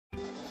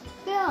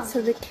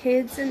So the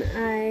kids and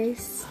I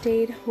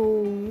stayed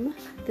home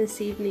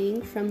this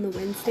evening from the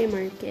Wednesday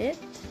market.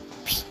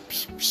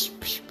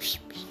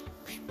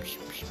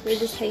 We're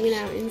just hanging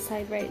out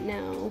inside right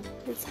now.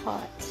 It's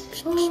hot.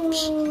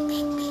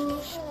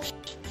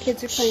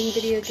 Kids are playing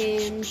video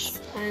games.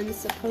 I'm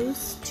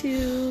supposed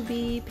to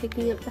be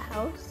picking up the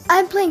house.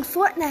 I'm playing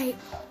Fortnite.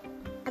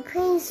 I'm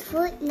playing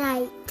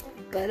Fortnite.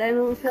 But I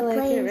don't feel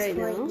like it right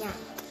now.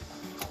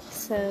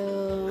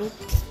 So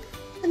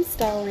I'm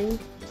stalling.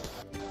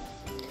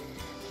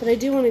 But I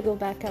do want to go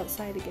back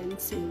outside again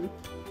soon,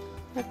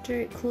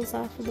 after it cools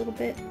off a little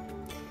bit.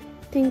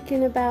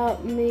 Thinking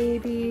about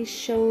maybe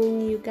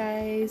showing you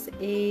guys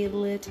a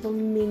little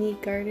mini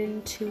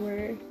garden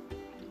tour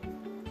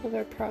of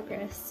our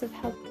progress of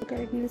how the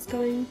garden is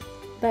going.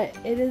 But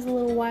it is a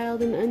little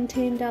wild and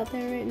untamed out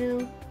there right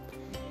now.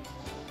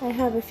 I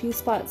have a few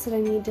spots that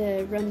I need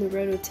to run the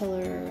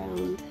rototiller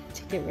around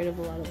to get rid of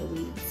a lot of the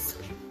weeds.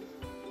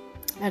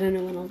 I don't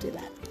know when I'll do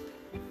that.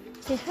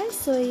 Say hi,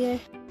 Sawyer.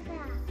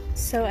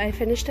 So I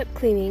finished up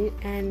cleaning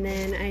and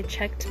then I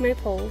checked my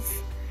polls,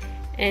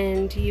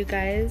 and you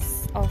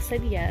guys all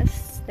said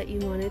yes, that you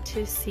wanted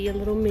to see a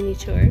little mini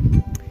tour.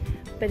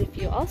 But if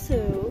you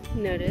also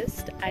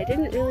noticed, I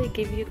didn't really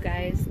give you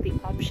guys the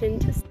option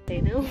to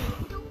say no,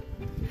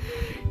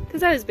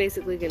 because I was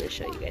basically going to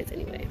show you guys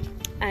anyway.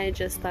 I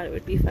just thought it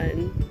would be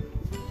fun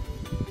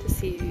to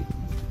see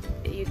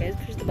you guys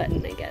push the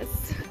button, I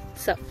guess.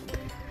 So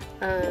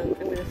I'm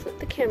going to flip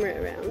the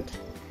camera around.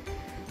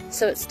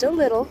 So it's still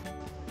little.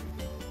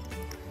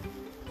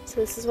 So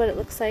this is what it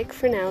looks like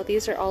for now.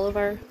 These are all of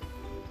our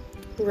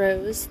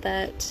rows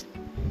that,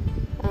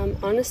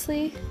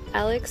 honestly,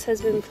 Alex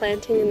has been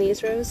planting in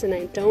these rows, and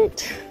I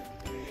don't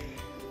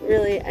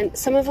really, and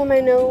some of them I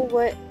know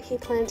what he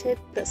planted,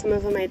 but some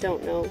of them I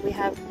don't know. We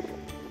have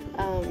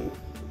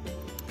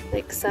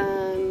like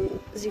some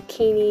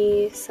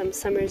zucchini, some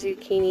summer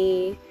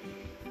zucchini,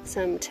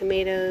 some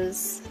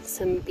tomatoes,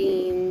 some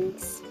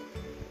beans,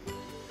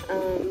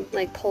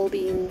 like pole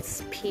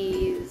beans,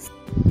 peas.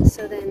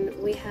 So then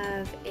we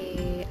have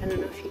a, I don't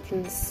know if you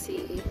can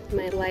see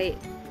my light,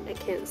 I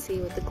can't see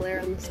with the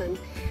glare on the sun,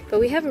 but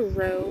we have a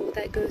row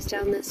that goes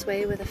down this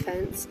way with a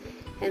fence,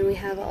 and we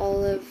have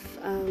all of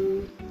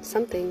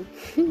something,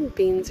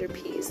 beans or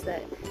peas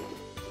that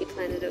he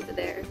planted over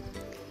there.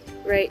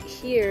 Right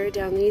here,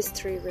 down these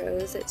 3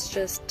 rows, it's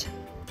just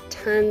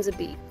tons of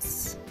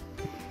beets.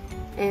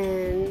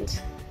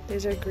 And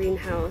there's our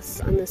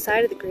greenhouse. On the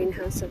side of the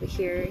greenhouse over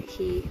here,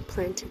 he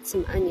planted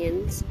some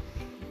onions,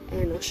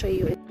 and I'll show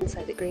you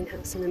inside the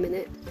greenhouse in a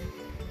minute.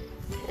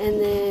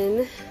 And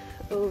then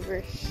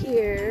over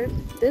here,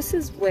 this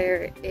is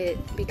where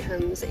it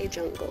becomes a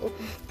jungle.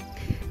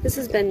 This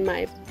has been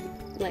my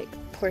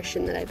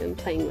portion that I've been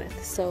playing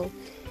with, so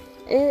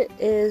it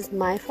is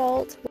my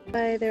fault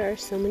why there are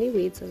so many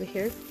weeds over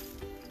here.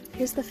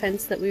 Here's the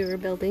fence that we were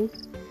building.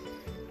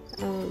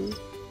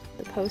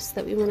 The posts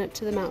that we went up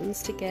to the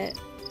mountains to get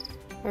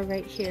are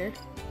right here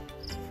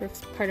for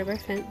part of our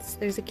fence.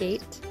 There's a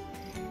gate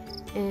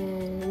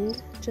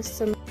and just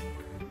some.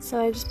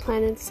 So I just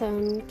planted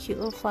some cute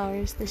little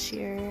flowers this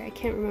year. I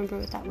can't remember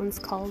what that one's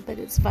called, but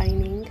it's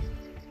vining.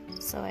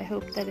 So I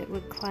hope that it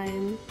would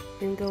climb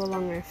and go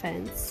along our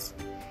fence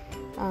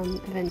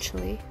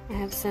eventually. I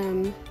have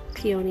some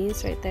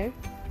peonies right there.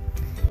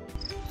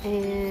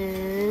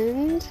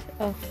 And,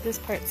 oh, this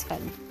part's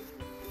fun.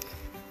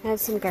 I have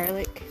some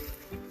garlic,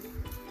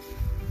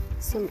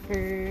 some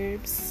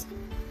herbs,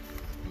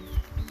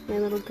 my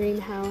little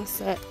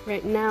greenhouse.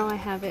 Right now I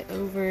have it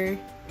over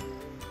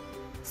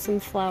some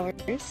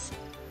flowers.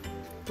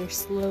 They're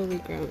slowly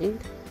growing.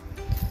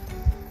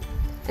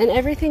 And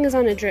everything is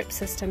on a drip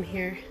system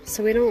here,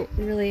 so we don't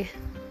really,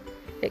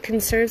 it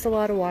conserves a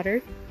lot of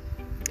water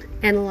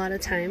and a lot of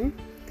time,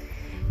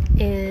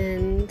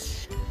 and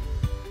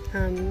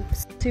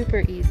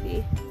super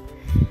easy.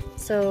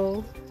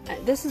 So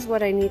this is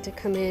what I need to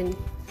come in.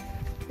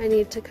 I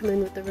need to come in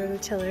with the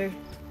rototiller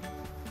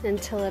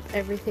and till up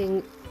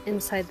everything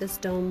inside this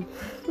dome.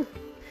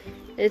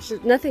 It's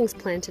just, nothing's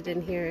planted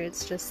in here,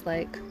 it's just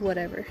like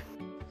whatever.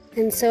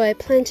 And so I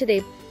planted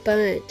a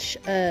bunch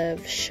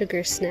of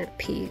sugar snap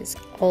peas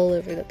all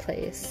over the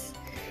place.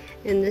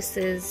 And this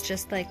is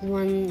just like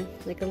one,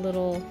 like a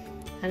little,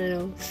 I don't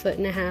know,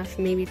 1.5 foot,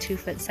 maybe 2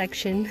 foot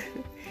section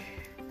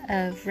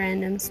of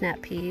random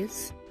snap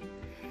peas.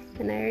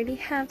 And I already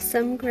have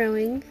some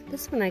growing.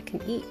 This one I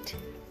can eat.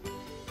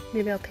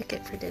 Maybe I'll pick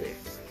it for dinner.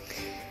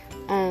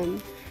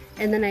 And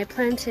then I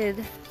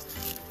planted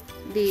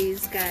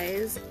these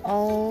guys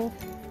all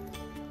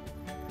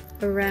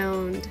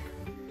around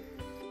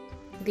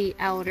the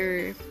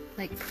outer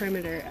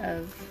perimeter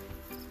of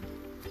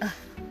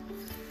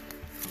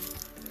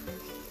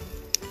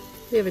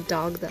we have a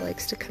dog that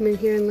likes to come in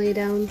here and lay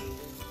down.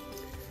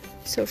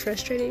 So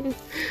frustrating.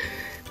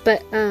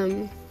 But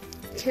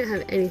can't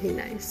have anything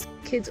nice,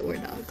 kids or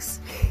dogs.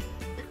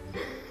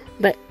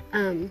 But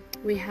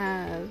we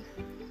have,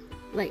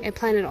 I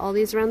planted all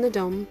these around the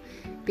dome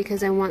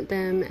because I want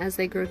them, as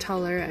they grow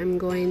taller, I'm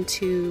going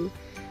to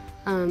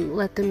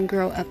let them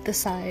grow up the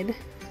side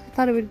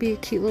thought it would be a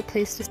cute little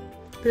place to,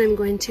 but I'm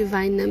going to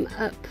vine them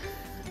up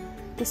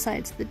the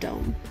sides of the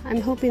dome.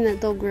 I'm hoping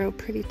that they'll grow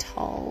pretty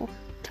tall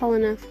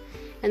enough,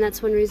 and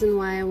that's one reason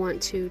why I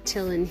want to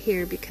till in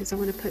here, because I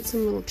want to put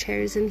some little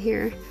chairs in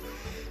here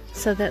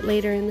so that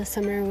later in the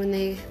summer when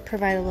they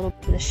provide a little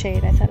bit of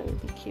shade, I thought it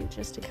would be cute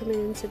just to come in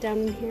and sit down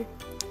in here.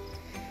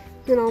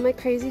 In all my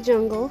crazy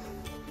jungle,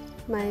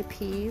 my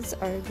peas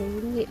are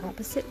going the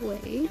opposite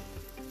way.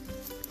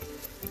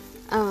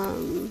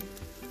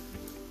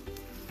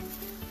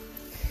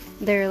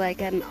 They're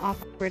like at an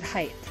awkward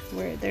height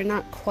where they're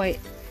not quite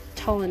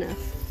tall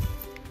enough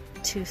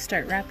to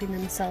start wrapping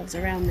themselves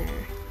around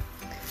there,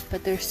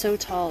 but they're so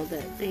tall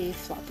that they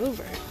flop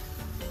over.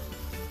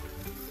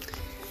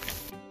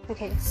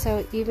 Okay,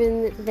 so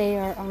even they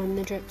are on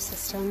the drip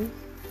system.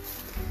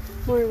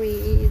 More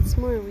weeds,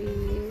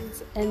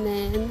 and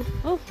then,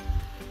 oh,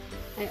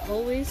 I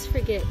always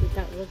forget that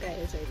that little guy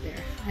is right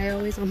there. I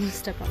always almost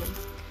step on him.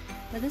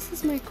 But this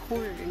is my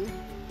corn.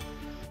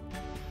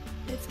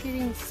 It's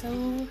getting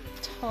so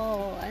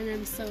tall, and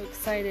I'm so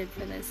excited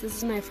for this. This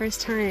is my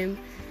first time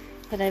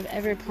that I've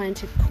ever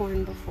planted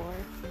corn before.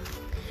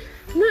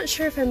 I'm not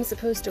sure if I'm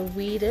supposed to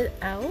weed it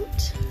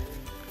out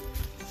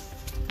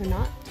or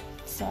not,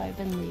 so I've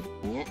been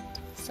leaving it.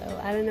 So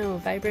I don't know,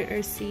 Vibrant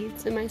Earth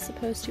Seeds, am I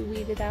supposed to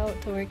weed it out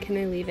or can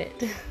I leave it?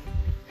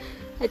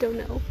 I don't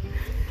know.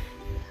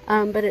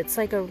 But it's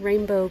like a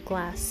rainbow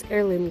glass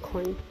heirloom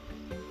corn.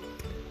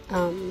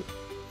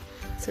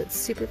 So it's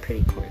super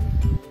pretty corn.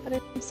 But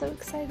I'm so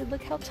excited,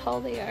 look how tall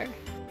they are.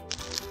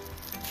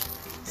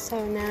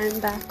 So now I'm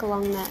back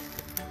along that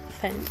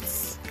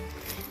fence.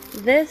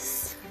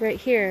 This right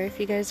here, if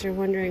you guys are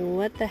wondering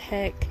what the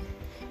heck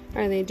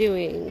are they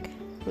doing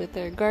with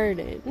their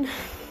garden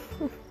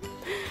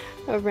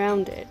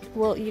around it.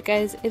 Well, you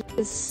guys, it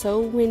is so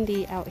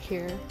windy out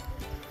here.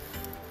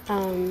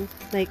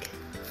 Like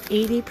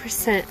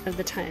 80% of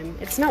the time.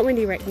 It's not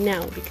windy right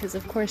now because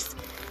of course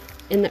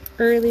in the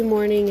early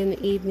morning and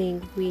the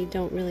evening we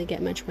don't really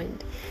get much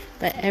wind.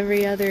 But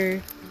every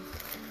other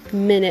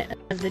minute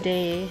of the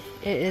day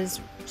it is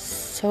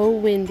so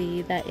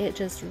windy that it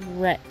just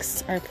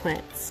wrecks our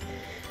plants.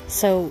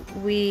 So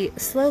we're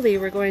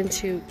going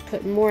to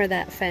put more of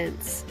that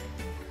fence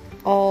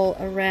all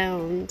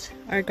around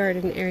our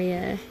garden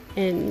area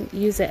and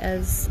use it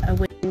as a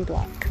wind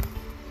block.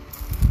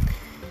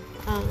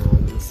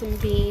 Some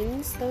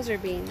beans. Those are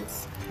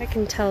beans. I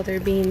can tell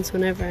they're beans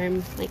whenever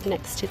I'm like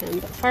next to them,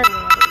 but far away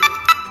I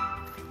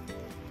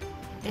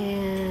don't know.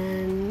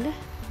 And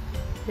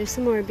there's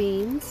some more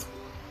beans,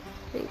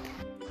 I think.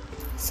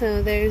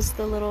 So there's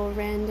the little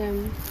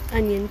random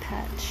onion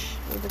patch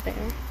over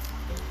there.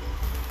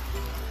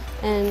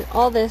 And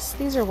all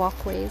these are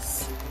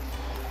walkways.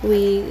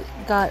 We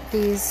got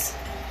these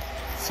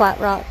flat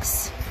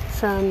rocks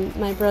from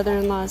my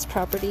brother-in-law's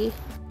property.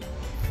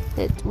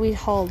 We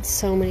hauled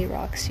so many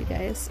rocks, you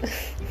guys.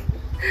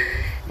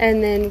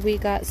 And then we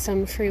got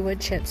some free wood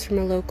chips from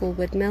a local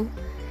wood mill.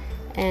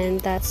 And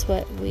that's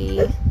what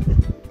we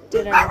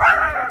did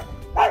our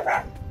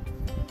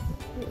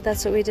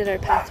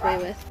pathway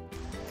with.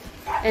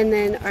 And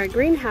then our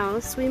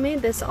greenhouse, we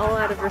made this all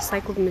out of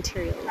recycled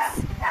materials.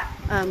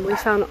 We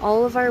found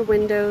all of our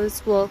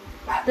windows, well,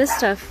 this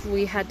stuff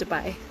we had to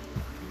buy.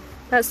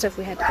 That stuff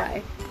we had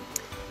to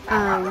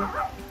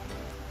buy.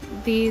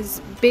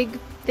 These big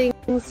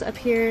things up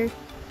here,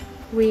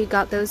 we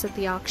got those at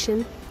the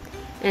auction.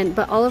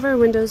 But all of our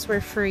windows were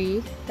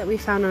free that we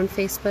found on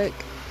Facebook.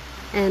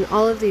 And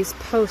all of these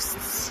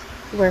posts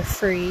were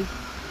free.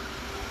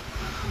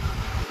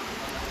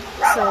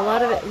 So a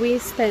lot of it, we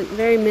spent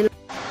very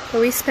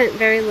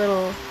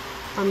little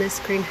on this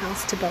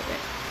greenhouse to build it.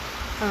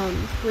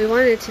 We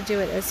wanted to do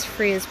it as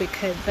free as we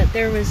could, but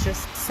there was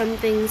just some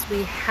things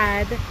we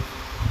had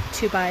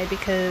to buy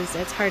because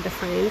it's hard to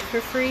find for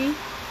free,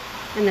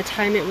 and the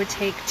time it would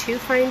take to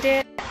find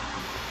it,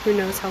 who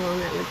knows how long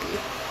that would be.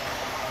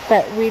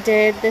 But we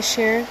did this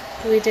year,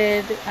 we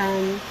did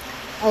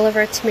all of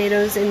our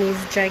tomatoes in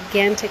these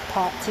gigantic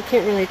pots. You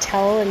can't really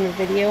tell in the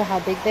video how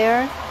big they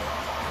are,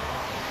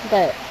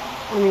 but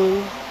I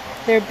mean,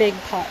 they're big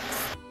pots.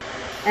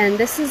 And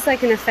this is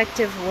like an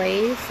effective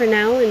way for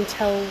now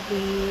until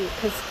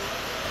because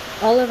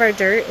all of our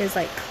dirt is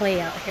like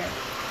clay out here.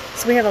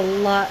 So we have a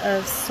lot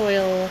of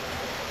soil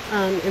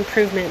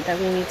improvement that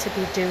we need to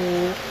be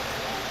doing,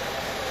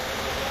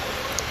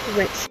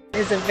 which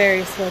is a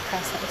very slow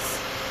process.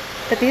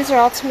 But these are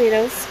all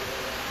tomatoes.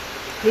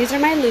 These are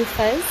my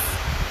loofahs.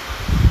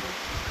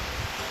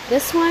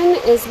 This one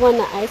is one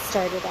that I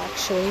started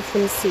actually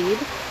from seed.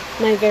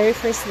 My very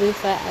first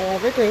loofah I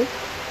ever grew.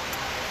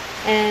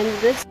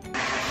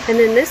 And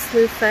then this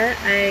loofah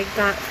I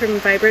got from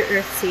Vibrant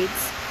Earth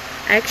Seeds.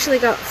 I actually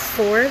got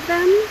 4 of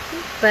them,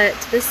 but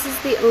this is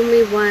the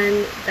only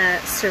one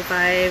that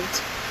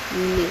survived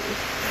me.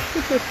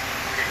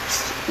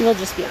 We'll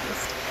just be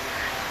honest.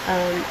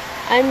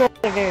 I'm not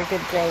a very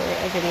good grower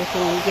of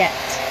anything yet,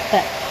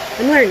 but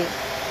I'm learning.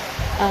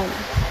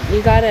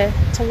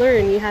 To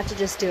learn, you have to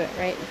just do it,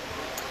 right?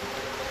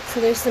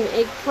 So there's some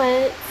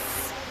eggplants.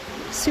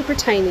 super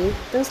tiny.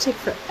 Those take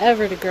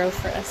forever to grow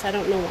for us. I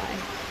don't know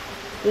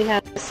why. We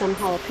have some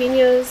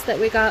jalapenos that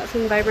we got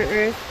from Vibrant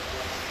Earth.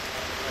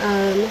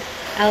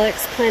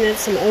 Alex planted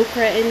some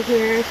okra in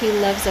here. He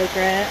loves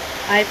okra.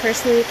 I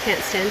personally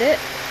can't stand it.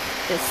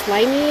 It's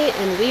slimy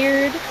and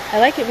weird. I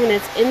like it when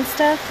it's in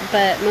stuff,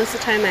 but most of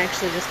the time I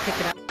actually just pick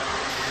it up.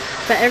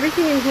 But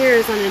everything in here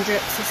is on a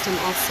drip system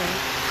also.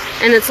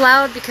 And it's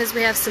loud because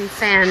we have some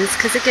fans,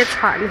 because it gets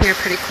hot in here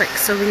pretty quick,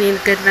 so we need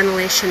good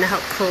ventilation to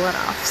help cool it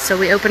off. So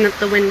we open up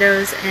the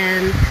windows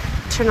and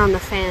turn on the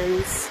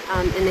fans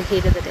in the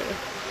heat of the day.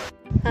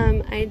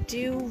 I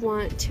do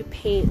want to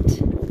paint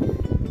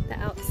the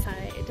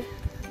outside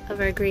of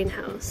our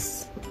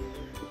greenhouse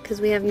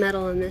because we have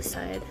metal on this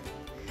side.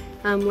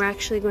 We're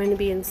actually going to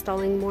be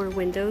installing more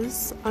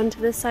windows onto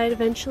this side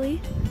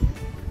eventually.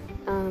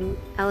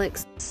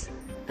 Alex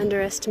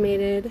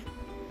underestimated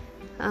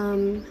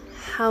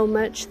how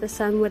much the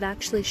sun would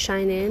actually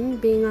shine in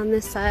being on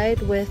this side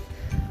with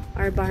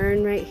our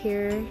barn right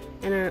here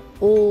and our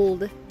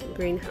old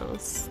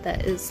greenhouse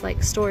that is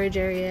like storage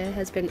area,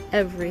 has been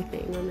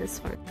everything on this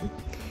farm.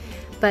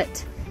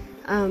 But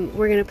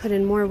we're going to put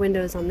in more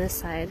windows on this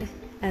side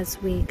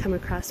as we come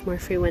across more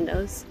free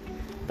windows.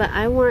 But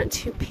I want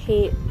to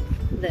paint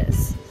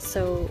this.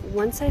 So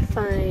once I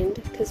find,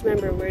 because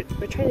remember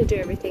we're trying to do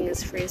everything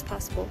as free as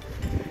possible.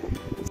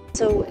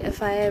 So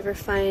if I ever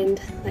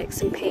find like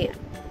some paint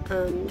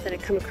that I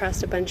come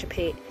across a bunch of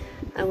paint,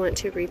 I want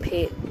to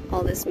repaint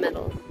all this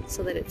metal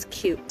so that it's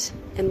cute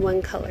and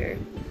one color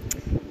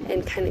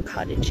and kind of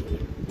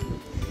cottagey.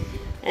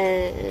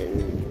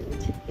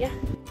 And yeah.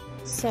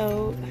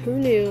 So who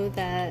knew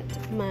that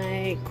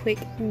my quick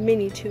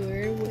mini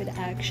tour would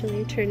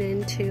actually turn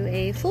into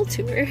a full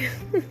tour?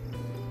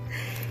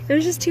 It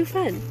was just too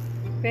fun,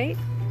 right?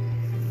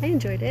 I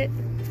enjoyed it.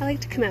 I like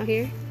to come out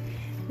here.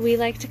 We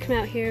like to come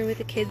out here with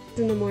the kids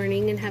in the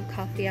morning and have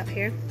coffee out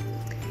here.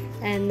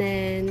 And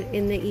then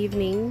in the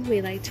evening,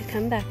 we like to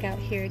come back out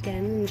here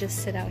again and just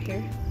sit out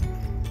here.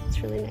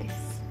 It's really nice.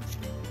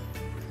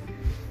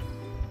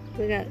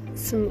 We got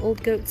some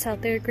old goats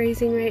out there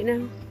grazing right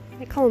now.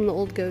 I call them the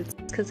old goats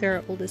because they're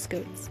our oldest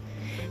goats.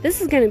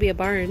 This is going to be a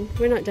barn.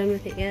 We're not done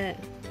with it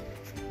yet.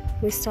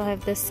 We still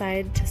have this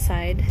side to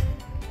side.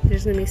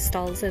 There's going to be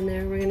stalls in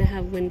there. We're going to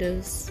have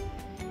windows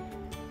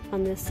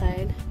on this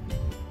side.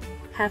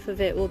 Half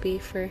of it will be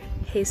for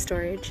hay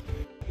storage.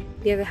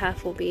 The other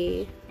half will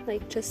be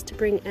like just to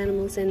bring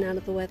animals in out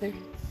of the weather.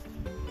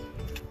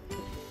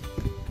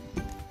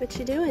 What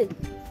you doing?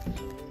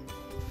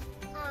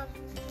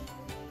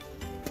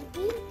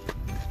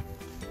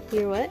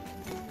 You're what?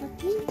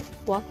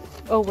 Walk.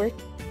 Oh, work.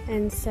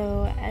 And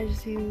so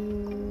as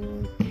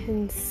you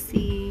can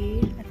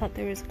see, I thought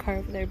there was a car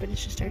over there, but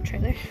it's just our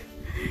trailer.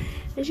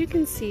 As you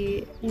can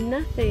see,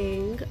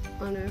 nothing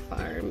on our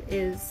farm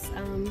is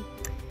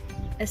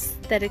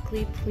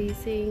aesthetically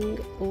pleasing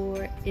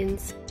or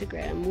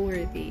Instagram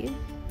worthy,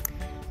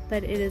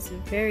 but it is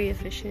very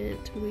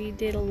efficient. We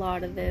did a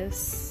lot of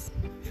this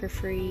for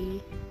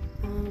free,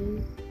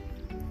 and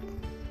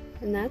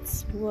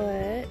that's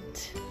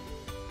what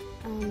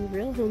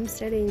real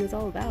homesteading is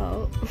all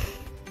about.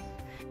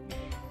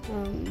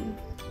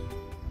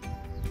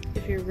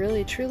 If you're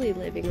really truly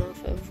living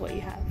off of what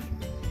you have.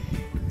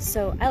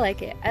 So I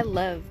like it. I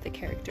love the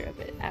character of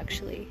it,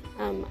 actually.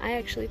 I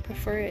actually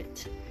prefer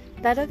it.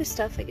 That other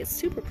stuff, like, it's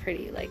super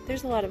pretty. Like,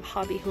 there's a lot of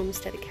hobby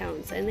homestead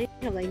accounts, and they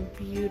have, like,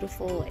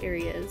 beautiful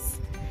areas.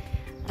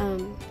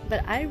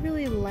 But I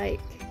really like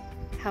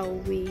how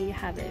we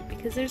have it,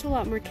 because there's a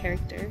lot more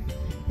character.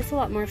 It's a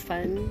lot more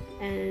fun,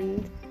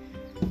 and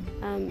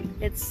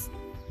it's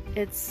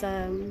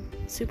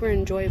super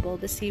enjoyable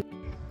to see.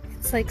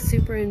 It's, like,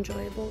 super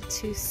enjoyable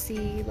to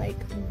see,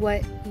 like,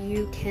 what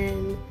you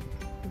can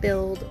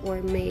build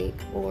or make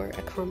or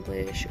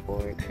accomplish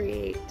or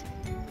create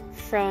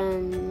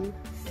from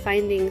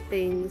finding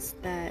things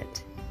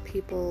that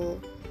people,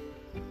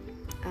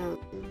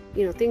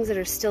 you know, things that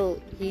are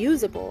still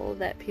usable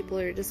that people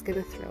are just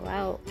gonna throw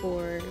out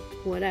or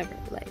whatever.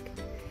 Like,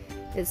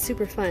 it's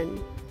super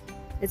fun.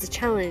 It's a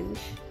challenge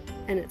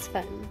and it's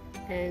fun.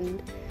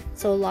 And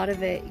so a lot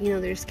of it, you know,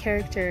 there's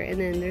character and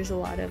then there's a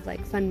lot of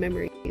like fun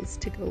memories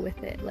to go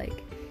with it.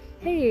 Like,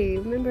 hey,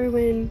 remember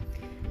when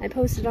I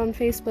posted on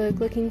Facebook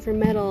looking for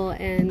metal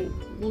and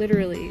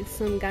literally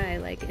some guy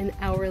like an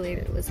hour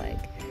later was like,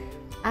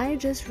 I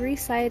just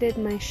re-sided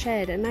my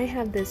shed and I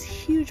have this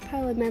huge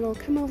pile of metal,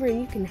 come over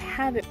and you can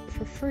have it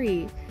for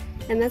free.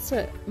 And that's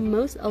what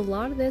a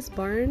lot of this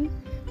barn,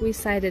 we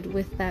sided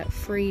with that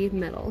free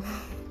metal.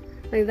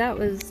 Like, that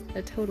was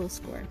a total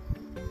score.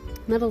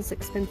 Metal's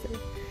expensive.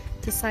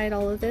 To side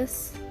all of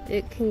this,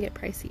 it can get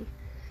pricey.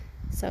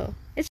 So,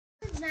 it's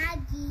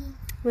Maggie.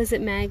 Was it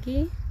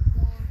Maggie?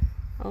 Yeah.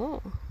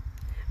 Oh.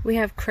 We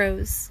have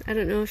crows. I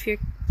don't know if you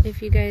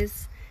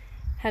guys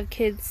have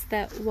kids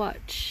that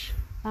watch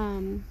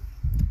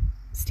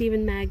Steve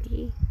and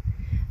Maggie,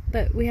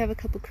 but we have a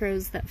couple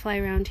crows that fly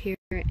around here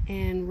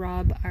and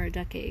rob our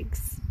duck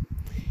eggs,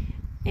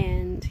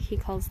 and he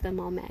calls them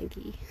all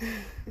Maggie.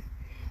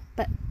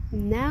 But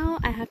now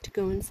I have to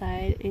go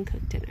inside and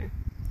cook dinner.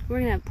 We're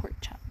gonna have pork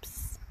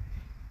chops.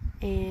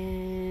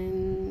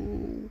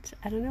 And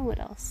I don't know what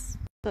else.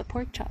 But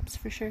pork chops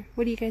for sure.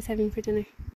 What are you guys having for dinner?